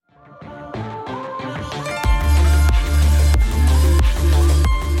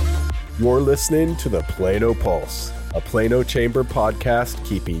You're listening to the Plano Pulse, a Plano Chamber podcast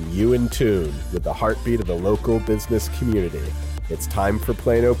keeping you in tune with the heartbeat of the local business community. It's time for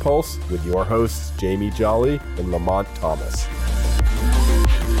Plano Pulse with your hosts, Jamie Jolly and Lamont Thomas.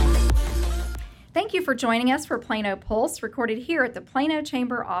 Thank you for joining us for Plano Pulse, recorded here at the Plano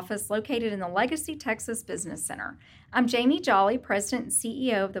Chamber office located in the Legacy, Texas Business Center. I'm Jamie Jolly, President and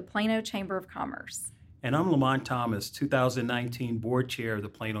CEO of the Plano Chamber of Commerce. And I'm Lamont Thomas, 2019 Board Chair of the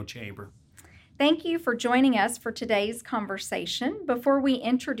Plano Chamber. Thank you for joining us for today's conversation. Before we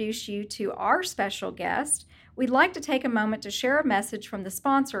introduce you to our special guest, we'd like to take a moment to share a message from the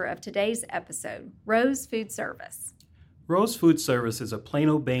sponsor of today's episode, Rose Food Service. Rose Food Service is a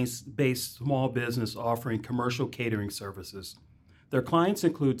Plano-based small business offering commercial catering services. Their clients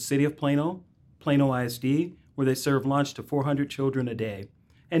include City of Plano, Plano ISD, where they serve lunch to 400 children a day,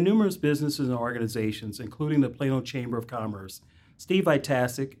 and numerous businesses and organizations, including the Plano Chamber of Commerce. Steve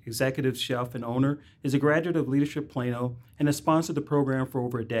Vitasic, executive chef and owner, is a graduate of Leadership Plano and has sponsored the program for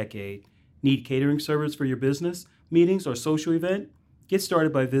over a decade. Need catering service for your business, meetings, or social event? Get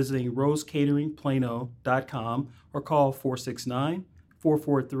started by visiting rosecateringplano.com or call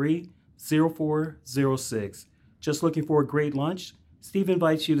 469-443-0406. Just looking for a great lunch? Steve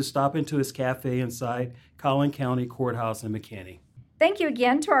invites you to stop into his cafe inside Collin County Courthouse in McKinney. Thank you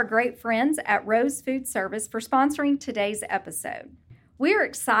again to our great friends at Rose Food Service for sponsoring today's episode. We are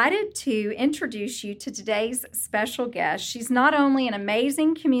excited to introduce you to today's special guest. She's not only an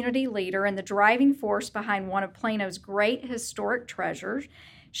amazing community leader and the driving force behind one of Plano's great historic treasures,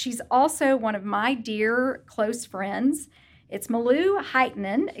 she's also one of my dear close friends. It's Malou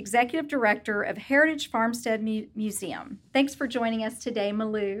Heitinen, Executive Director of Heritage Farmstead Museum. Thanks for joining us today,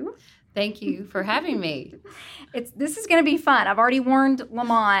 Malou. Thank you for having me. This is going to be fun. I've already warned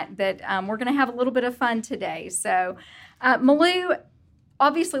Lamont that we're going to have a little bit of fun today. So, Malou,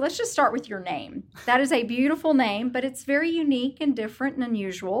 obviously, let's just start with your name. That is a beautiful name, but it's very unique and different and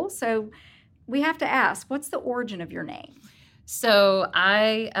unusual. So we have to ask, what's the origin of your name? So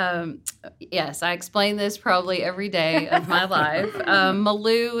I explain this probably every day of my life.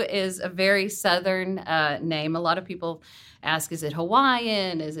 Malou is a very Southern name. A lot of people ask, is it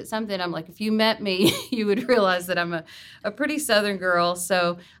Hawaiian? Is it something? I'm like, if you met me, you would realize that I'm a pretty Southern girl.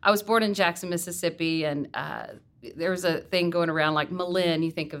 So I was born in Jackson, Mississippi, and there was a thing going around like Malin. You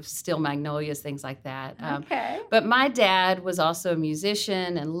think of steel magnolias, things like that. Okay. But my dad was also a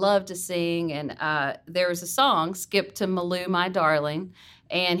musician and loved to sing. And there was a song, Skip to Malou, My Darling.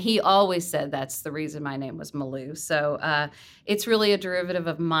 And he always said that's the reason my name was Malou. So it's really a derivative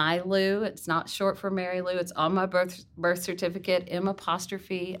of my Lou. It's not short for Mary Lou. It's on my birth certificate,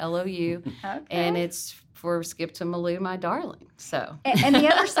 M''Lou. Okay. And it's for Skip to Malou, My Darling. So. And the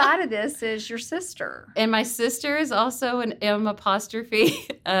other side of this is your sister. And my sister is also an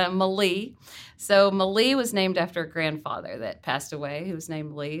Malie. So Malie was named after a grandfather that passed away who was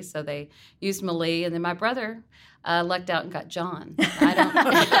named Lee. So they used Malie. And then my brother lucked out and got John. I don't.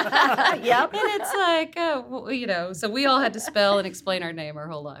 Yep. And it's like, so we all had to spell and explain our name our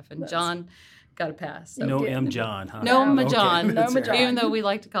whole life. And John got a pass. So. No M. John, huh? No Majon. Okay. No Majon. Even though we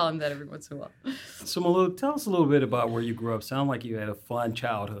like to call him that every once in a while. So Malou, tell us a little bit about where you grew up. Sound like you had a fun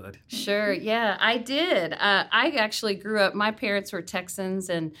childhood. Sure, yeah, I did. I actually grew up, my parents were Texans,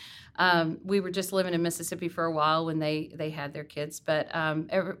 and we were just living in Mississippi for a while when they had their kids. But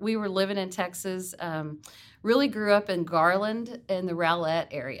we were living in Texas. Really grew up in Garland in the Rowlett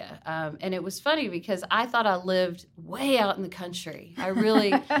area. And it was funny because I thought I lived way out in the country. I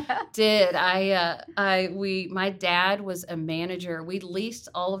really did. My dad was a manager. We leased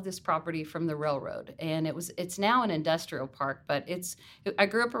all of this property from the railroad, and it's now an industrial park, but I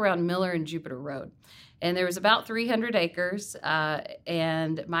grew up around Miller and Jupiter Road. And there was about 300 acres,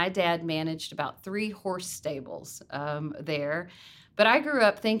 and my dad managed about 3 horse stables there. But I grew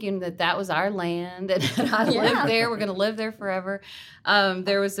up thinking that was our land, and I lived there. We're going to live there forever.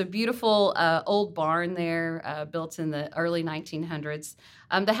 There was a beautiful old barn there built in the early 1900s.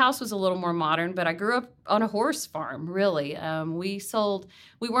 The house was a little more modern, but I grew up on a horse farm, really. We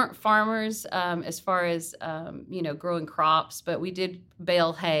weren't farmers as far as, growing crops, but we did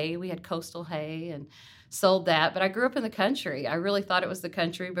bale hay. We had coastal hay and sold that. But I grew up in the country. I really thought it was the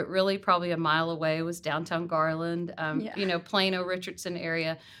country, but really probably a mile away was downtown Garland, Plano, Richardson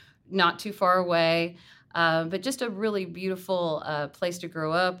area, not too far away. But just a really beautiful place to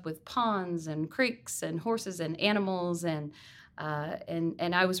grow up with ponds and creeks and horses and animals. And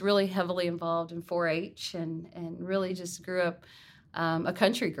I was really heavily involved in 4-H and really just grew up a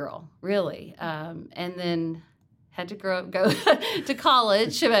country girl, really. And then had to go to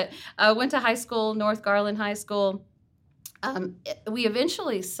college, but went to high school, North Garland High School, We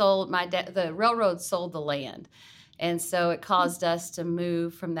eventually sold, the railroad sold the land. And so it caused us to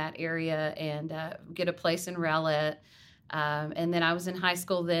move from that area and get a place in Rowlett. And then I was in high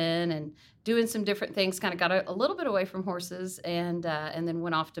school then and doing some different things, kind of got a little bit away from horses and then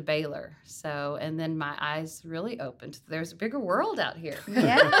went off to Baylor. So, and then my eyes really opened. There's a bigger world out here.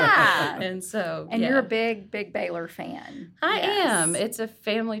 Yeah. And so, and you're a big Baylor fan. I am. It's a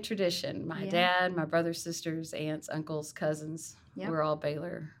family tradition. My dad, my brothers, sisters, aunts, uncles, cousins, we're all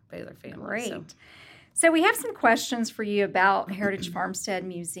Baylor family. Great. So we have some questions for you about Heritage Farmstead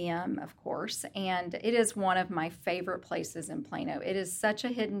Museum, of course, and it is one of my favorite places in Plano. It is such a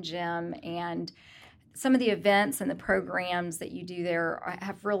hidden gem, and some of the events and the programs that you do there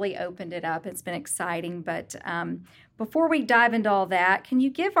have really opened it up. It's been exciting, but before we dive into all that, can you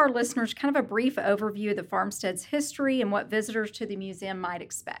give our listeners kind of a brief overview of the farmstead's history and what visitors to the museum might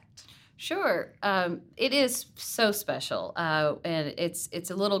expect? Sure. It is so special, and it's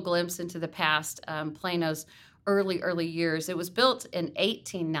a little glimpse into the past, Plano's early years. It was built in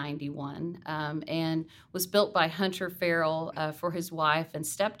 1891 and was built by Hunter Farrell for his wife and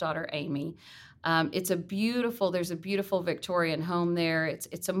stepdaughter, Amy. There's a beautiful Victorian home there.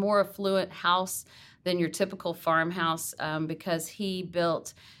 It's a more affluent house than your typical farmhouse because he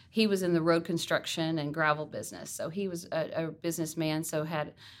was in the road construction and gravel business. So he was a businessman, so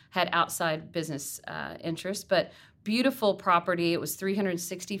had outside business interests. But beautiful property. It was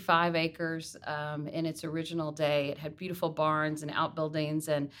 365 acres in its original day. It had beautiful barns and outbuildings.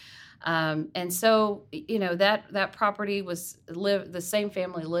 And so, that property the same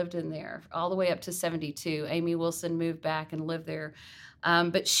family lived in there all the way up to 72. Amy Wilson moved back and lived there.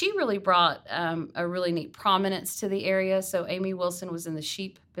 But she really brought a really neat prominence to the area. So Amy Wilson was in the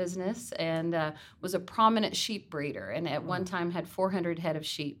sheep business and was a prominent sheep breeder, and at one time had 400 head of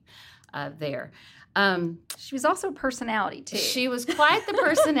sheep there. She was also a personality, too. She was quite the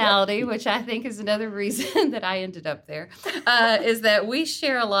personality, which I think is another reason that I ended up there, is that we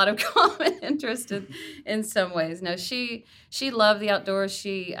share a lot of common interest in some ways. No, she loved the outdoors.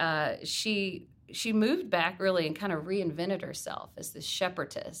 She moved back really and kind of reinvented herself as this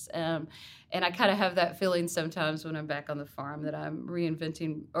shepherdess. And I kind of have that feeling sometimes when I'm back on the farm that I'm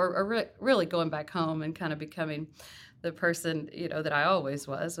reinventing or really going back home and kind of becoming the person, that I always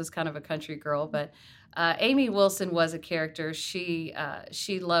was kind of a country girl. But Amy Wilson was a character. She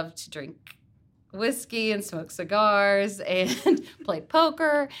loved to drink whiskey and smoke cigars and played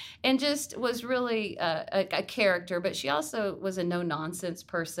poker and just was really a character. But she also was a no-nonsense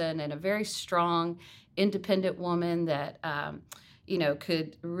person and a very strong, independent woman that,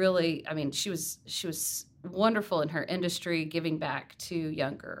 could really, she was wonderful in her industry, giving back to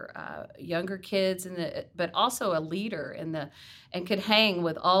younger kids, but also a leader and could hang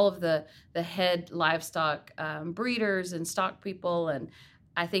with all of the head livestock breeders and stock people. And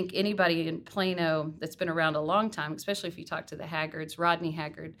I think anybody in Plano that's been around a long time, especially if you talk to the Haggards, Rodney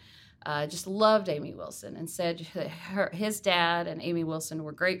Haggard, just loved Amy Wilson and said his dad and Amy Wilson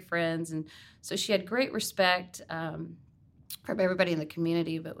were great friends. And so she had great respect from everybody in the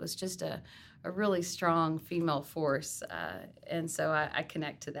community, but was just a really strong female force. And so I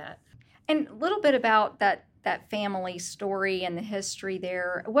connect to that. And a little bit about that family story and the history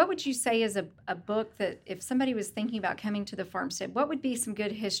there. What would you say is a book that if somebody was thinking about coming to the farmstead, what would be some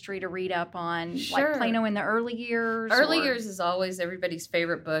good history to read up on? Sure. Like Plano in the early years? Early years is always everybody's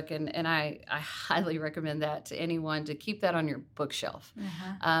favorite book, and I highly recommend that to anyone, to keep that on your bookshelf.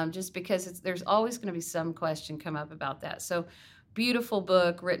 Just because there's always going to be some question come up about that. So beautiful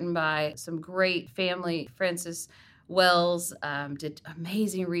book written by some great family. Francis Wells did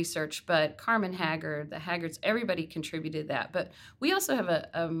amazing research, but Carmen Haggard, the Haggards, everybody contributed that. But we also have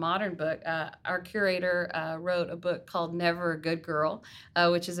a modern book. Our curator wrote a book called Never a Good Girl,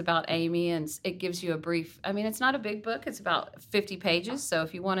 which is about Amy, and it gives you a brief, it's not a big book. It's about 50 pages. So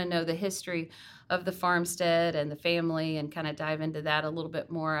if you want to know the history of the farmstead and the family and kind of dive into that a little bit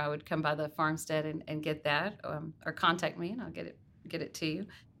more, I would come by the farmstead and get that, or contact me and I'll get it to you.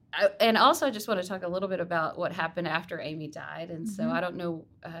 And also, I just want to talk a little bit about what happened after Amy died. And so I don't know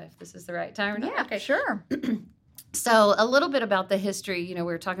if this is the right time or not. Yeah, okay, sure. So a little bit about the history. We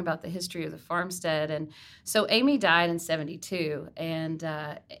were talking about the history of the farmstead. And so Amy died in 72. And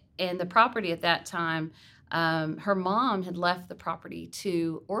the property at that time, her mom had left the property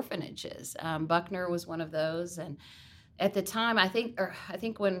to orphanages. Buckner was one of those. at the time, I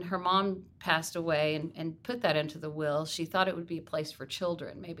think when her mom passed away and put that into the will, she thought it would be a place for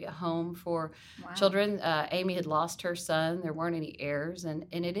children, maybe a home for children. Amy had lost her son. There weren't any heirs, and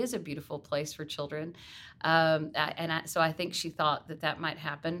it is a beautiful place for children. So I think she thought that might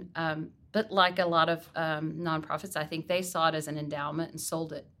happen. But like a lot of nonprofits, I think they saw it as an endowment and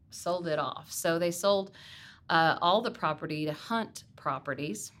sold it off. So they sold all the property to Hunt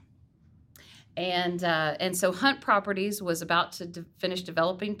Properties. And so Hunt Properties was about to finish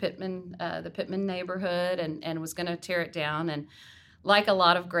developing Pittman, the Pittman neighborhood, and was going to tear it down. And like a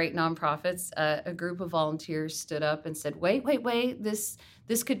lot of great nonprofits, a group of volunteers stood up and said, wait, this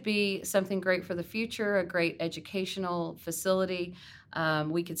could be something great for the future, a great educational facility.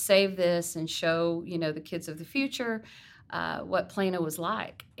 We could save this and show, the kids of the future what Plano was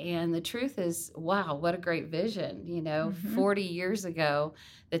like. And the truth is, wow, what a great vision, 40 years ago,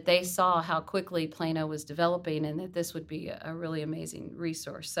 that they saw how quickly Plano was developing and that this would be a really amazing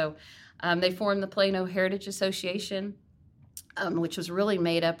resource. So they formed the Plano Heritage Association, which was really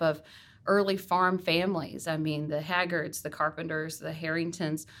made up of early farm families. I mean, the Haggards, the Carpenters, the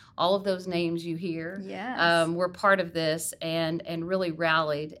Harringtons, all of those names you hear were part of this and really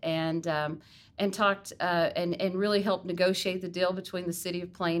rallied and talked and really helped negotiate the deal between the city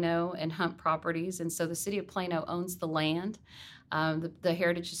of Plano and Hunt Properties. And so the city of Plano owns the land. The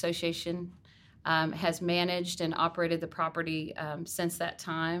Heritage Association has managed and operated the property since that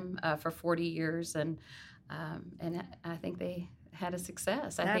time for 40 years. And I think they had a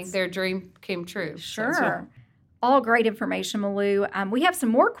success. I think their dream came true. Sure. So. All great information, Malou. We have some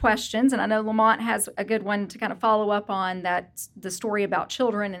more questions, and I know Lamont has a good one to kind of follow up on the story about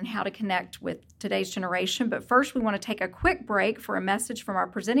children and how to connect with today's generation. But first, we want to take a quick break for a message from our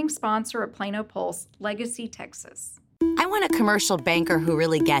presenting sponsor at Plano Pulse, Legacy Texas. I want a commercial banker who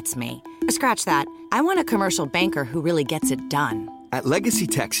really gets me. Scratch that. I want a commercial banker who really gets it done. At Legacy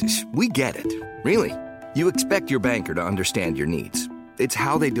Texas, we get it. Really. You expect your banker to understand your needs. It's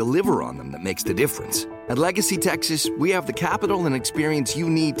how they deliver on them that makes the difference. At Legacy Texas, we have the capital and experience you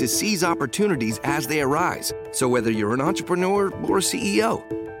need to seize opportunities as they arise. So whether you're an entrepreneur or a CEO,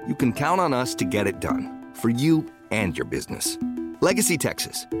 you can count on us to get it done. For you and your business. Legacy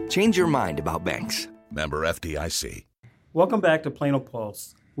Texas. Change your mind about banks. Member FDIC. Welcome back to Plano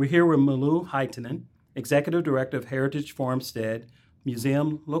Pulse. We're here with Malou Haitanen, Executive Director of Heritage Farmstead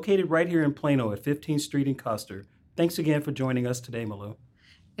Museum, located right here in Plano at 15th Street in Custer. Thanks again for joining us today, Malou.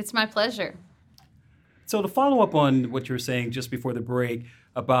 It's my pleasure. So to follow up on what you were saying just before the break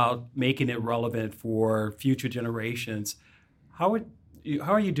about making it relevant for future generations, how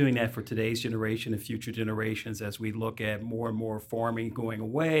are you doing that for today's generation and future generations as we look at more and more farming going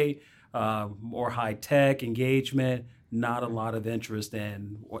away, more high-tech engagement, not a lot of interest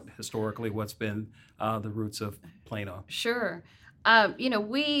in what's been the roots of Plano? Sure.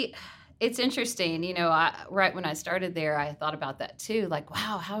 It's interesting, right when I started there, I thought about that too. Like,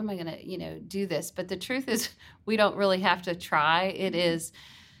 wow, how am I going to, do this? But the truth is we don't really have to try. It is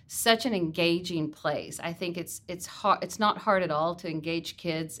such an engaging place. I think it's hard. It's not hard at all to engage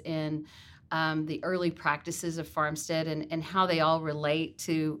kids in the early practices of farmstead and how they all relate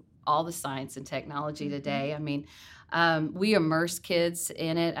to all the science and technology today. I mean, we immerse kids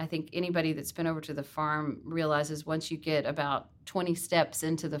in it. I think anybody that's been over to the farm realizes once you get about 20 steps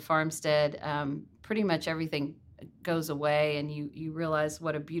into the farmstead, pretty much everything goes away and you realize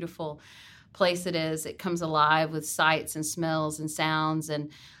what a beautiful place it is. It comes alive with sights and smells and sounds and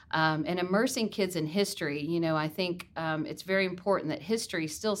immersing kids in history. I think it's very important that history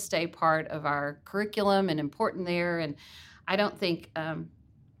still stay part of our curriculum and important there. And I don't think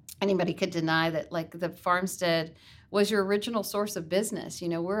anybody could deny that, like, the farmstead was your original source of business.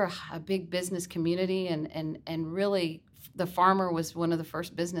 We're a big business community, and really the farmer was one of the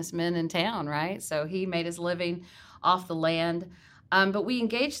first businessmen in town, right? So he made his living off the land. But we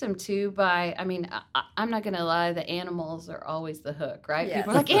engage them too by, I'm not going to lie, the animals are always the hook, right? Yes.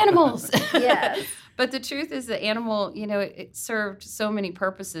 People are like, animals! Yes. But the truth is the animal, it served so many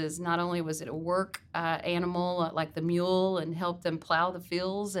purposes. Not only was it a work animal like the mule and helped them plow the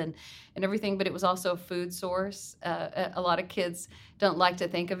fields and everything, but it was also a food source. A lot of kids don't like to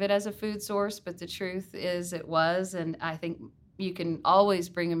think of it as a food source, but the truth is it was. And I think you can always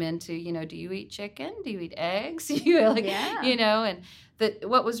bring them into, do you eat chicken? Do you eat eggs? And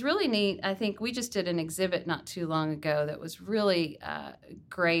what was really neat, I think we just did an exhibit not too long ago that was really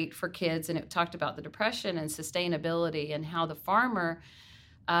great for kids, and it talked about the Depression and sustainability and how the farmer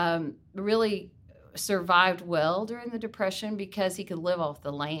really survived well during the Depression because he could live off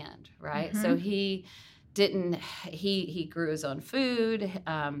the land, right? Mm-hmm. So he he grew his own food.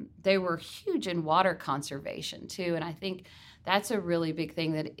 They were huge in water conservation too, and I think that's a really big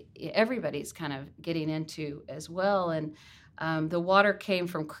thing that everybody's kind of getting into as well. And the water came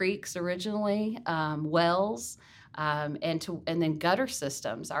from creeks originally, wells, and then gutter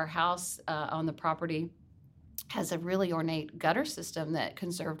systems. Our house on the property has a really ornate gutter system that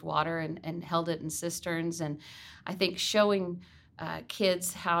conserved water and held it in cisterns. And I think showing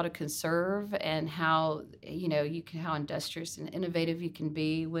kids how to conserve and how how industrious and innovative you can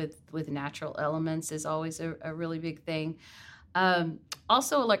be with natural elements is always a really big thing.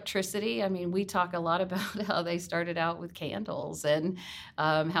 Also electricity. I mean, we talk a lot about how they started out with candles and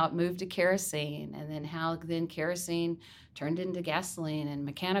how it moved to kerosene, and then how then kerosene turned into gasoline and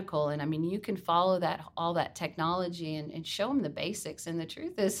mechanical. And I mean, you can follow all that technology and show them the basics. And the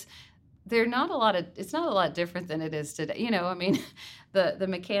truth is, it's not a lot different than it is today. I mean, the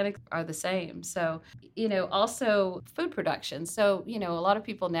mechanics are the same. So, also food production. So, a lot of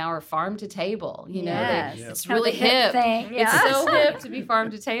people now are farm to table, Yes. It's really hip. Thing. Yeah. It's so hip to be farm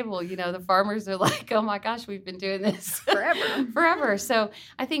to table. The farmers are like, oh my gosh, we've been doing this forever. So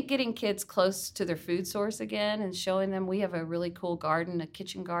I think getting kids close to their food source again and showing them we have a really cool garden, a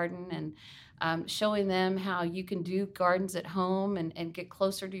kitchen garden, and showing them how you can do gardens at home and get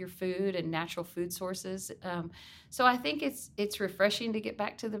closer to your food and natural food sources. So I think it's refreshing to get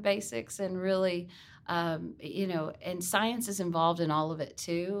back to the basics and really, and science is involved in all of it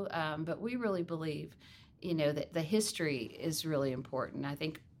too. But we really believe, that the history is really important. I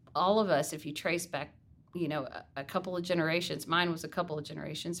think all of us, if you trace back, a couple of generations, mine was a couple of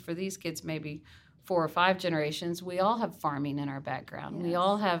generations, for these kids maybe 4 or 5 generations, we all have farming in our background. Yes. We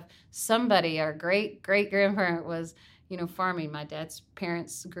all have somebody, our great-great-grandparent was, farming. My dad's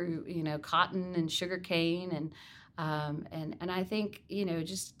parents grew, cotton and sugar cane. And I think,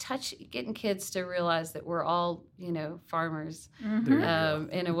 just getting kids to realize that we're all, farmers in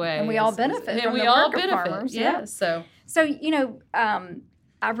a way. And we all benefit from the work of farmers. Yeah. So,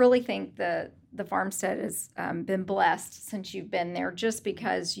 I really think the farmstead has been blessed since you've been there, just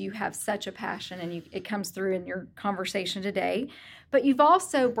because you have such a passion, and it comes through in your conversation today. But you've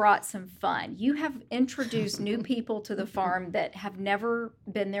also brought some fun. You have introduced new people to the farm that have never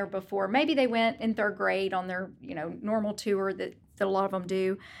been there before. Maybe they went in 3rd grade on their normal tour that a lot of them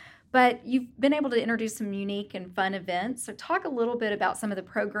do. But you've been able to introduce some unique and fun events. So talk a little bit about some of the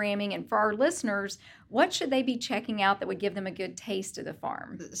programming. And for our listeners, what should they be checking out that would give them a good taste of the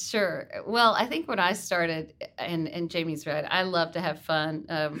farm? Sure. Well, I think when I started, and Jamie's right, I love to have fun.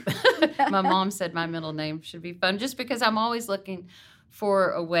 My mom said my middle name should be fun, just because I'm always looking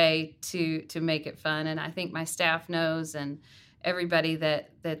for a way to make it fun. And I think my staff knows, and everybody that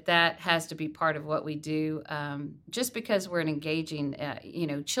has to be part of what we do, just because we're engaging,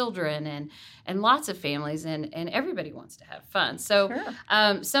 children and lots of families, and everybody wants to have fun. So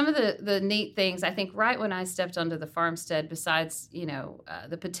sure. Some of the neat things, I think, right when I stepped onto the farmstead, besides,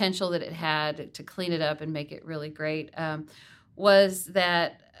 the potential that it had to clean it up and make it really great, was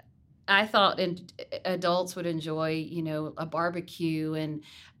that I thought adults would enjoy, a barbecue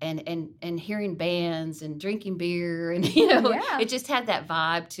and hearing bands and drinking beer, and It just had that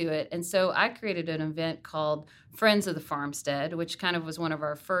vibe to it. And so I created an event called Friends of the Farmstead, which kind of was one of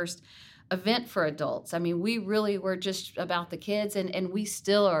our first event for adults. I mean, we really were just about the kids, and we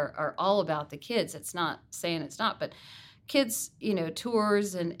still are all about the kids. It's not saying it's not, but kids,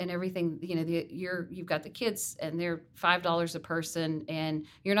 tours and everything, you've got the kids, and they're $5 a person, and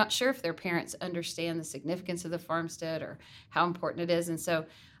you're not sure if their parents understand the significance of the farmstead or how important it is. And so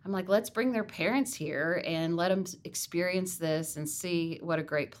I'm like, let's bring their parents here and let them experience this and see what a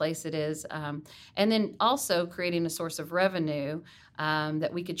great place it is. And then also creating a source of revenue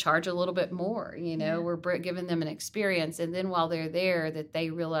that we could charge a little bit more. We're giving them an experience, and then while they're there, that they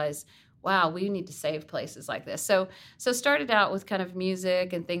realize, wow, we need to save places like this. So started out with kind of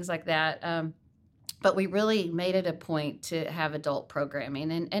music and things like that. But we really made it a point to have adult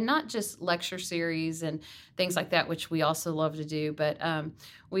programming and not just lecture series and things like that, which we also love to do. But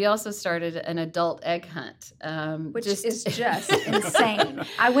we also started an adult egg hunt. Which is just insane.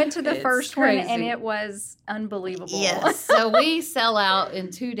 I went to the first crazy. One, and it was unbelievable. Yes. So we sell out in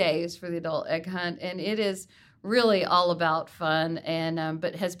 2 days for the adult egg hunt, and it is really all about fun, and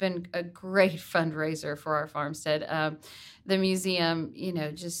but has been a great fundraiser for our farmstead. the museum,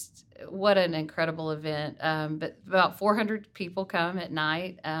 just what an incredible event. But about 400 people come at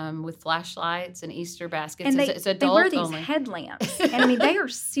night with flashlights and Easter baskets. And it's adult they wear these only. headlamps. And I mean, they are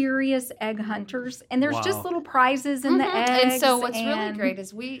serious egg hunters. And there's just little prizes in the eggs. And so what's really great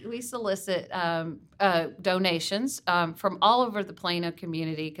is we solicit donations from all over the Plano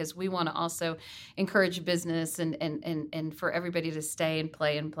community, because we want to also encourage business and for everybody to stay and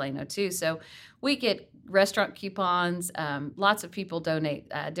play in Plano too. So we get restaurant coupons. Lots of people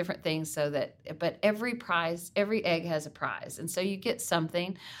donate different things but every egg has a prize. And so you get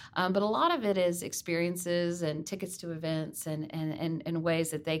something. But a lot of it is experiences and tickets to events and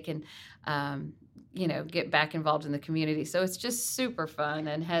ways that they can, get back involved in the community. So it's just super fun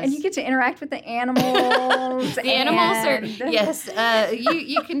and you get to interact with the animals. The animals are, yes,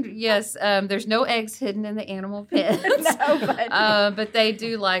 you can, yes, there's no eggs hidden in the animal pens. No, but they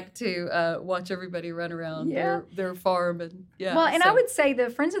do like to watch everybody run around their farm. And well, and I would say the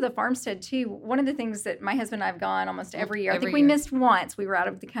Friends of the Farmstead too, one of the things that my husband and I have gone almost every year, I think we missed once, we were out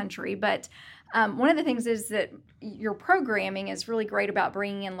of the country, but one of the things is that your programming is really great about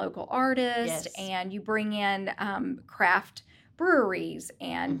bringing in local artists, and you bring in craft breweries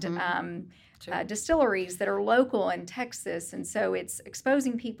and distilleries that are local in Texas. And so it's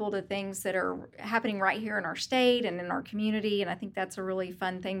exposing people to things that are happening right here in our state and in our community. And I think that's a really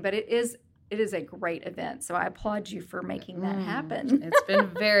fun thing. But it is a great event. So I applaud you for making that happen. It's been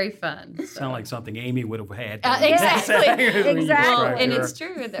very fun. So. Sound like something Amy would have had. Exactly. Well, and it's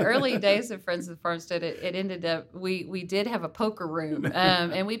true. In the early days of Friends of the Farmstead, it ended up, we did have a poker room.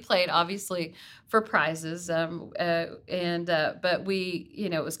 And we played, obviously, for prizes. But we,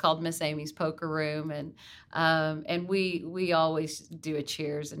 it was called Miss Amy's Poker Room. And we always do a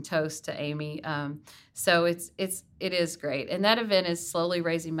cheers and toast to Amy. So it is great. And that event is slowly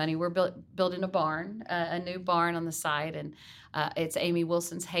raising money. We're building a barn, a new barn on the site, and it's Amy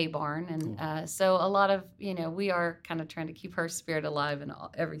Wilson's hay barn. And so a lot of, we are kind of trying to keep her spirit alive in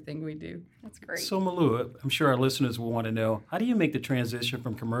everything we do. That's great. So Malou, I'm sure our listeners will want to know, how do you make the transition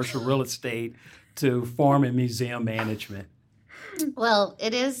from commercial real estate to farm and museum management? Well,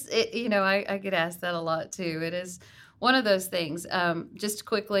 it is, I get asked that a lot too. It is one of those things. Just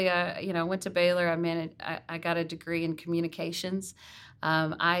quickly, I went to Baylor. I got a degree in communications.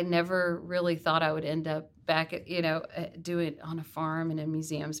 I never really thought I would end up back at, doing it on a farm and in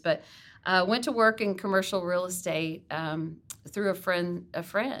museums. But went to work in commercial real estate through a friend.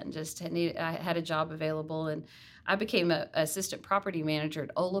 I had a job available, and I became an assistant property manager at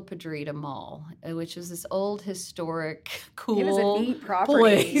Ola Padrita Mall, which was this old, historic, cool it was a neat property.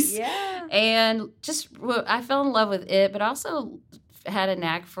 Place. Yeah. And I fell in love with it, but also had a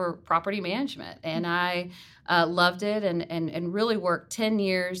knack for property management. And I loved it and really worked 10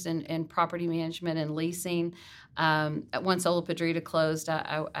 years in property management and leasing. Once Ola Padrita closed,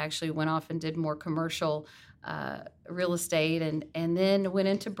 I actually went off and did more commercial real estate and then went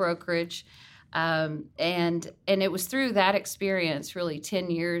into brokerage. And it was through that experience, really 10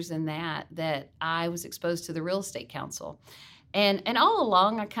 years in that I was exposed to the Real Estate Council. And all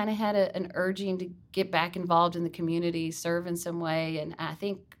along, I kind of had an urging to get back involved in the community, serve in some way. And I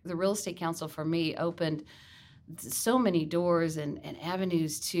think the Real Estate Council for me opened so many doors and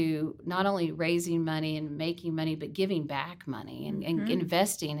avenues to not only raising money and making money, but giving back money and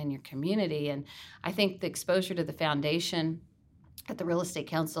investing in your community. And I think the exposure to the foundation at the Real Estate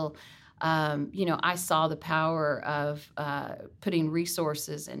Council, I saw the power of putting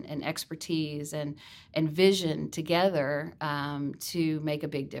resources and expertise and vision together to make a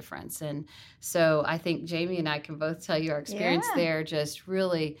big difference. And so I think Jamie and I can both tell you our experience there just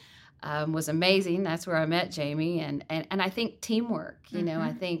really was amazing. That's where I met Jamie. And I think teamwork,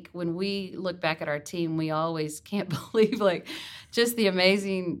 I think when we look back at our team, we always can't believe just the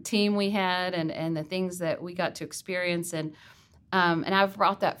amazing team we had and the things that we got to experience. And I've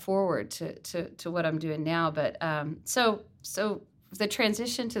brought that forward to what I'm doing now. But so the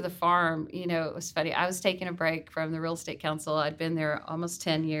transition to the farm, it was funny. I was taking a break from the Real Estate Council. I'd been there almost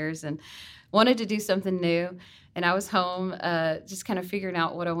 10 years and wanted to do something new. And I was home just kind of figuring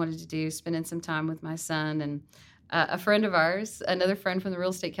out what I wanted to do, spending some time with my son. And a friend of ours, another friend from the Real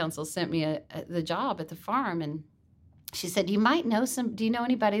Estate Council, sent me the job at the farm. And she said, do you know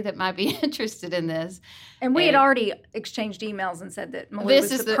anybody that might be interested in this? And we had already exchanged emails and said that Malou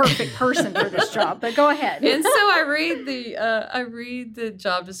was the perfect person for this job, but go ahead. And so I read the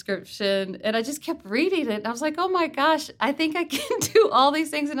job description, and I just kept reading it. And I was like, oh my gosh, I think I can do all these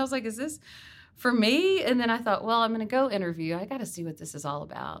things. And I was like, is this for me? And then I thought, well, I'm going to go interview. I got to see what this is all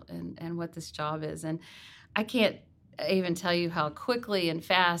about and what this job is. And I can't even tell you how quickly and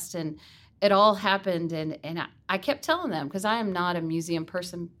fast and it all happened, and I kept telling them, because I am not a museum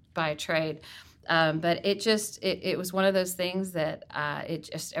person by trade, but it was one of those things that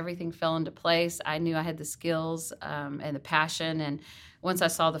everything fell into place. I knew I had the skills and the passion, and once I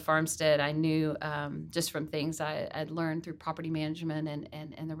saw the farmstead, I knew just from things I'd learned through property management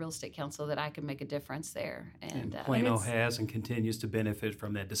and the real estate council that I could make a difference there. And Plano has and continues to benefit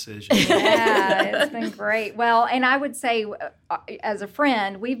from that decision. Yeah, it's been great. Well, and I would say, as a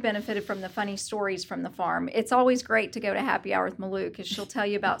friend, we've benefited from the funny stories from the farm. It's always great to go to happy hour with Malou, because she'll tell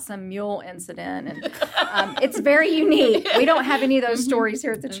you about some mule incident, and it's very unique. We don't have any of those stories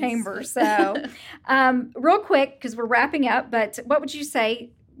here at the Chamber. So real quick, because we're wrapping up, but what would you say,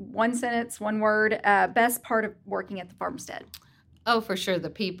 one sentence, one word, best part of working at the farmstead? Oh, for sure, the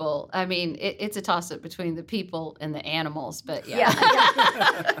people. I mean, it's a toss-up between the people and the animals, but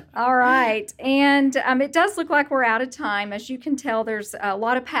yeah. All right. And it does look like we're out of time. As you can tell, there's a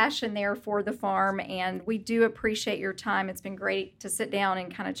lot of passion there for the farm, and we do appreciate your time. It's been great to sit down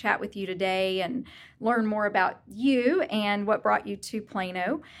and kind of chat with you today and learn more about you and what brought you to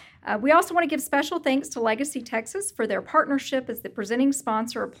Plano. We also want to give special thanks to Legacy Texas for their partnership as the presenting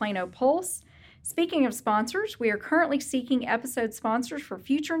sponsor of Plano Pulse. Speaking of sponsors, we are currently seeking episode sponsors for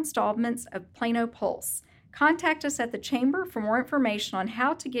future installments of Plano Pulse. Contact us at the Chamber for more information on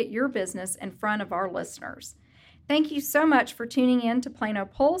how to get your business in front of our listeners. Thank you so much for tuning in to Plano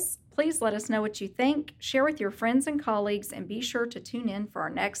Pulse. Please let us know what you think, share with your friends and colleagues, and be sure to tune in for our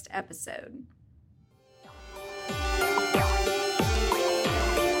next episode.